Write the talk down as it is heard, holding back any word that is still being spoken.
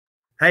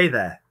Hey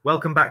there,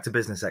 welcome back to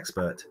Business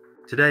Expert.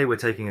 Today we're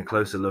taking a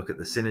closer look at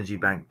the Cynergy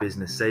Bank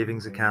Business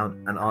Savings Account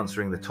and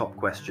answering the top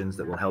questions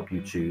that will help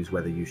you choose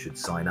whether you should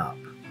sign up.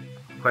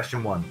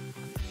 Question 1.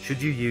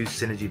 Should you use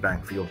Cynergy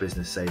Bank for your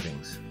business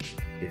savings?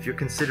 If you're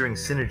considering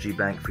Cynergy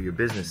Bank for your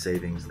business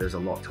savings, there's a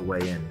lot to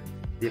weigh in.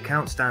 The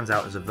account stands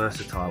out as a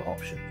versatile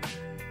option.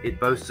 It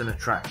boasts an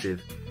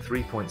attractive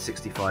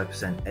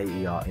 3.65%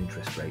 AER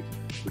interest rate,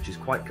 which is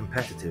quite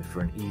competitive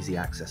for an easy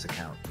access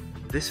account.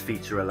 This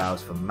feature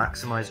allows for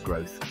maximised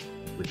growth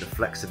with the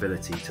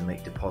flexibility to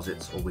make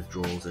deposits or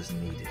withdrawals as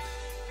needed.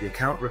 The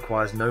account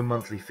requires no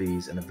monthly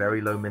fees and a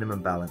very low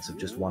minimum balance of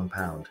just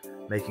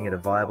 £1, making it a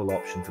viable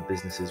option for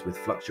businesses with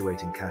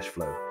fluctuating cash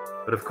flow.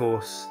 But of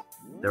course,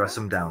 there are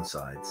some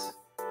downsides.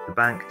 The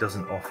bank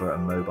doesn't offer a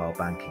mobile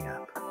banking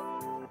app,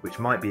 which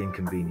might be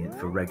inconvenient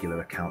for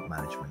regular account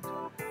management.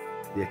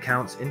 The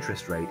account's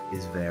interest rate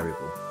is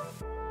variable,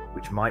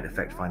 which might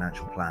affect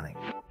financial planning.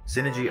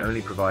 Cynergy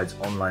only provides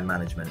online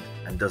management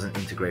and doesn't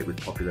integrate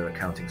with popular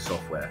accounting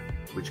software,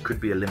 which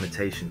could be a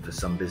limitation for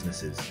some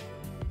businesses.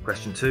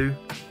 Question 2.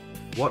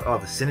 What are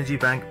the Cynergy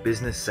Bank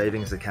Business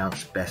Savings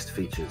Account's best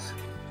features?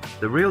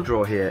 The real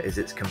draw here is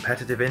its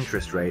competitive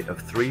interest rate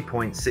of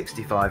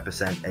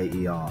 3.65%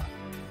 AER.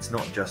 It's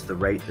not just the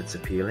rate that's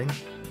appealing,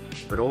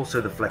 but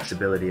also the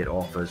flexibility it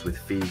offers with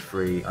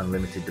fee-free,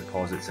 unlimited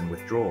deposits and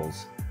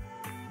withdrawals.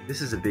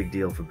 This is a big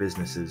deal for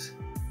businesses,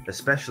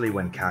 especially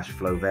when cash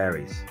flow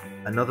varies.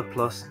 Another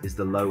plus is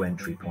the low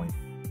entry point.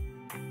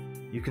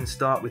 You can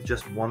start with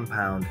just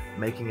 £1,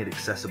 making it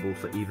accessible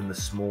for even the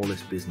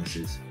smallest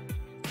businesses.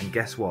 And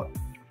guess what?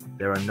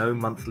 There are no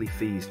monthly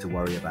fees to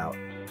worry about.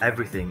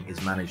 Everything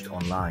is managed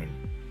online,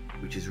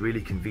 which is really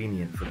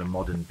convenient for the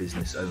modern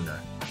business owner.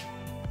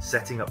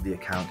 Setting up the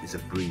account is a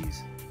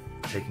breeze,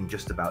 taking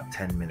just about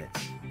 10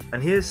 minutes.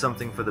 And here's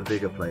something for the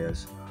bigger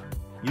players.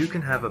 You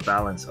can have a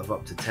balance of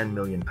up to £10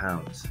 million.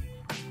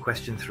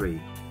 Question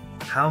 3.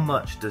 How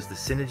much does the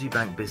Cynergy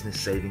Bank Business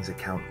Savings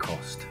Account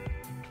cost?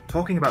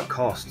 Talking about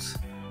costs,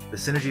 the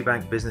Cynergy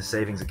Bank Business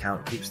Savings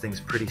Account keeps things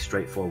pretty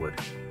straightforward.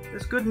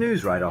 There's good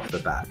news right off the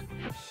bat.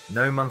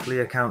 No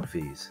monthly account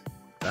fees.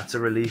 That's a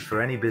relief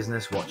for any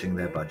business watching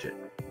their budget.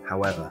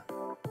 However,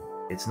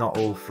 it's not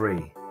all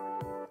free.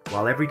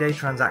 While everyday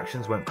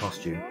transactions won't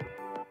cost you,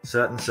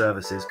 certain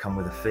services come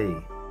with a fee.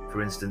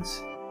 For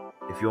instance,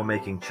 if you're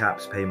making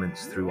CHAPS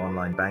payments through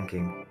online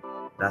banking,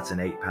 that's an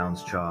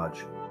 £8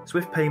 charge.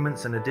 Swift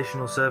payments and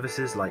additional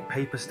services like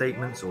paper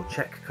statements or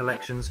check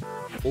collections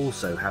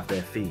also have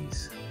their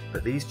fees,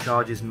 but these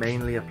charges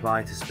mainly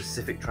apply to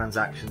specific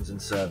transactions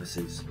and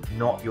services,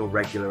 not your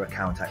regular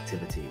account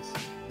activities.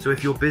 So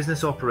if your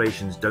business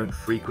operations don't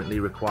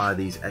frequently require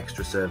these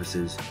extra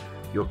services,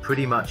 you're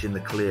pretty much in the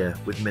clear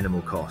with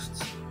minimal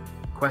costs.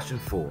 Question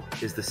 4.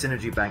 Is the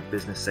Cynergy Bank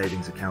Business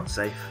Savings Account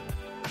safe?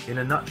 In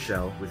a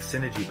nutshell, with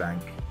Cynergy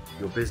Bank,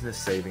 your business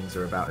savings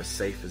are about as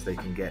safe as they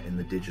can get in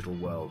the digital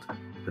world.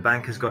 The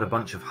bank has got a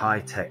bunch of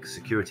high-tech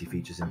security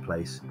features in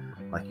place,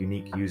 like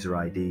unique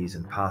user IDs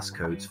and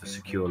passcodes for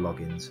secure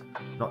logins,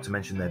 not to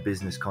mention their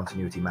business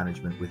continuity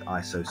management with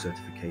ISO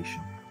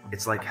certification.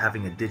 It's like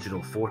having a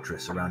digital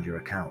fortress around your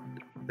account.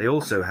 They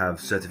also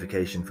have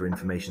certification for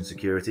information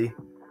security,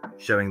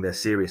 showing they're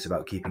serious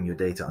about keeping your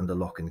data under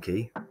lock and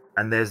key.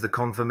 And there's the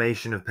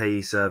confirmation of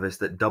payee service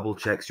that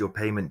double-checks your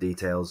payment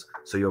details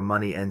so your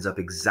money ends up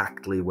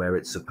exactly where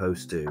it's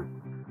supposed to.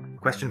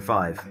 Question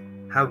 5.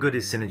 How good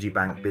is Cynergy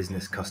Bank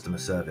Business Customer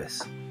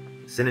Service?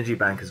 Cynergy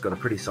Bank has got a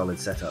pretty solid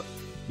setup.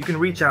 You can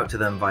reach out to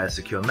them via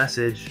secure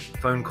message,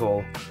 phone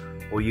call,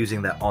 or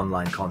using their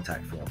online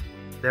contact form.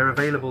 They're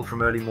available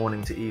from early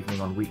morning to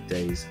evening on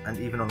weekdays and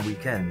even on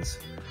weekends,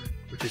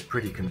 which is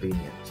pretty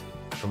convenient.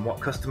 From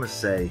what customers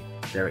say,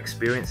 their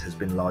experience has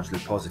been largely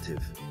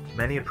positive.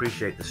 Many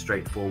appreciate the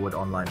straightforward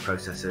online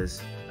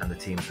processes and the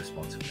team's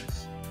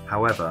responsiveness.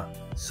 However,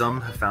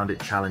 some have found it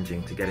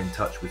challenging to get in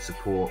touch with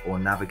support or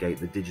navigate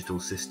the digital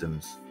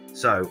systems.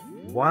 So,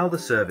 while the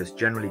service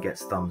generally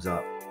gets thumbs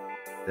up,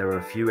 there are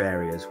a few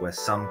areas where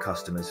some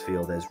customers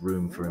feel there's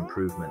room for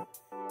improvement.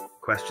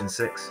 Question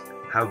 6.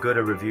 How good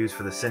are reviews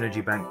for the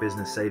Cynergy Bank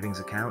Business Savings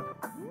Account?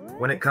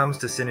 When it comes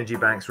to Cynergy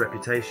Bank's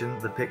reputation,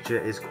 the picture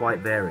is quite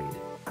varied.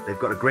 They've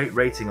got a great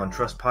rating on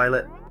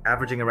Trustpilot,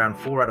 averaging around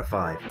 4 out of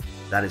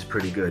 5. That is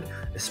pretty good,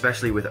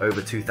 especially with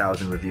over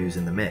 2,000 reviews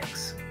in the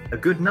mix. A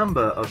good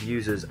number of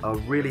users are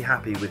really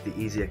happy with the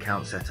easy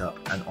account setup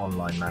and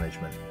online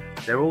management.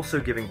 They're also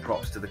giving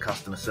props to the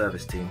customer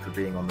service team for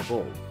being on the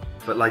ball.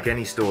 But like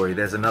any story,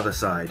 there's another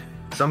side.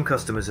 Some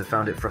customers have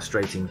found it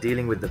frustrating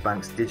dealing with the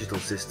bank's digital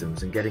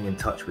systems and getting in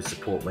touch with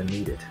support when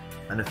needed.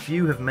 And a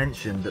few have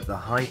mentioned that the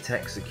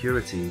high-tech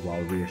security,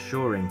 while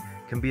reassuring,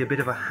 can be a bit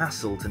of a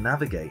hassle to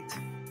navigate.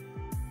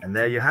 And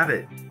there you have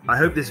it. I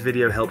hope this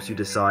video helps you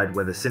decide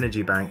whether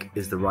Cynergy Bank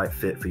is the right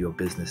fit for your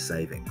business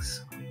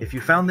savings. If you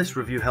found this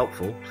review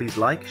helpful, please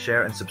like,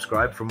 share and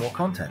subscribe for more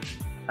content.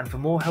 And for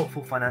more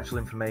helpful financial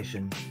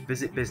information,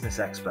 visit Business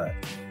Expert.